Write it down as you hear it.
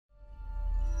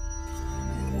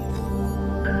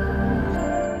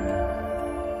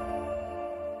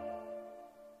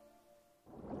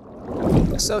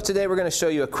So today we're going to show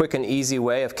you a quick and easy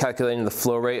way of calculating the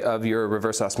flow rate of your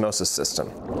reverse osmosis system.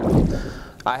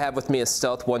 I have with me a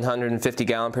Stealth 150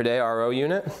 gallon per day RO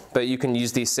unit, but you can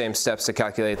use these same steps to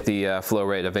calculate the flow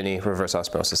rate of any reverse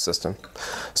osmosis system.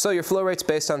 So your flow rate's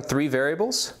based on 3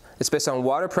 variables. It's based on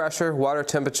water pressure, water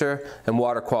temperature, and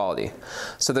water quality.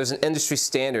 So there's an industry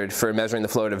standard for measuring the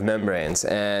flow rate of membranes,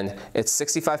 and it's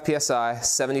 65 psi,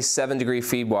 77 degree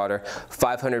feed water,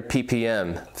 500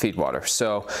 ppm feed water.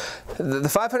 So the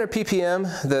 500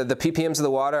 ppm, the ppms of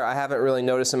the water, I haven't really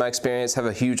noticed in my experience have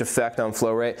a huge effect on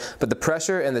flow rate, but the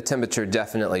pressure and the temperature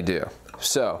definitely do.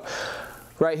 So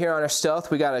right here on our Stealth,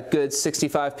 we got a good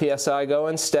 65 psi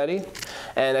going, steady.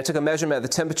 And I took a measurement of the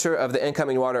temperature of the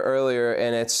incoming water earlier,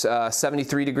 and it's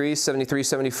 73 degrees, 73,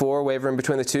 74, wavering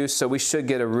between the two, so we should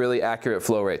get a really accurate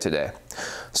flow rate today.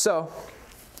 So,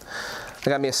 I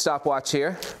got me a stopwatch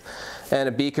here, and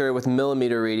a beaker with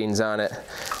millimeter readings on it.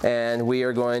 And we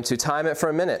are going to time it for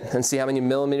a minute, and see how many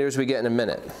millimeters we get in a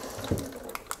minute.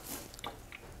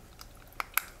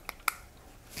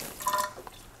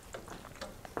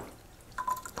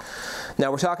 Now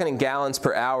we're talking in gallons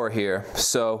per hour here,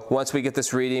 so once we get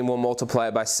this reading, we'll multiply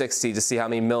it by 60 to see how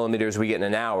many millimeters we get in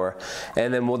an hour,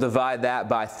 and then we'll divide that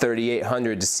by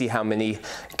 3,800 to see how many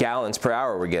gallons per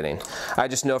hour we're getting. I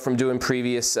just know from doing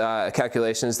previous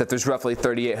calculations that there's roughly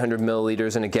 3,800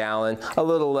 milliliters in a gallon, a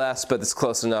little less, but it's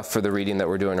close enough for the reading that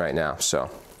we're doing right now. So,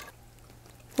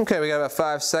 okay, we got about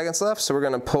 5 seconds left, so we're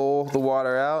going to pull the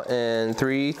water out in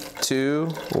 3, 2,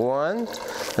 1,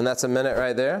 and that's a minute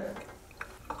right there.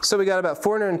 So we got about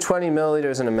 420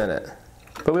 milliliters in a minute,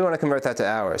 but we want to convert that to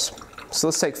hours. So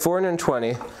let's take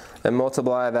 420 and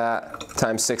multiply that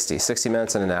times 60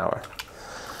 minutes in an hour.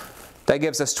 That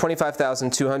gives us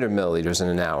 25,200 milliliters in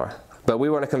an hour, but we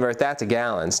want to convert that to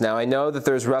gallons. Now I know that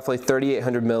there's roughly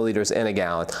 3,800 milliliters in a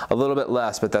gallon, a little bit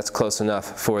less, but that's close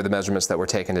enough for the measurements that we're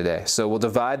taking today. So we'll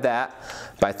divide that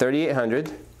by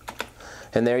 3,800.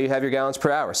 And there you have your gallons per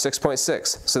hour,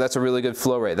 6.6. So that's a really good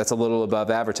flow rate. That's a little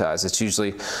above advertised. It's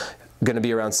usually going to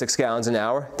be around 6 gallons an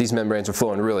hour. These membranes are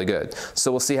flowing really good. So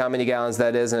we'll see how many gallons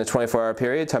that is in a 24-hour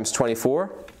period times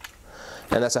 24.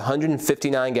 And that's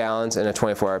 159 gallons in a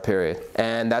 24-hour period.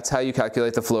 And that's how you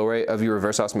calculate the flow rate of your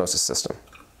reverse osmosis system.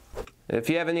 If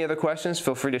you have any other questions,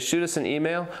 feel free to shoot us an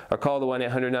email or call the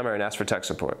 1-800 number and ask for tech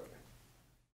support.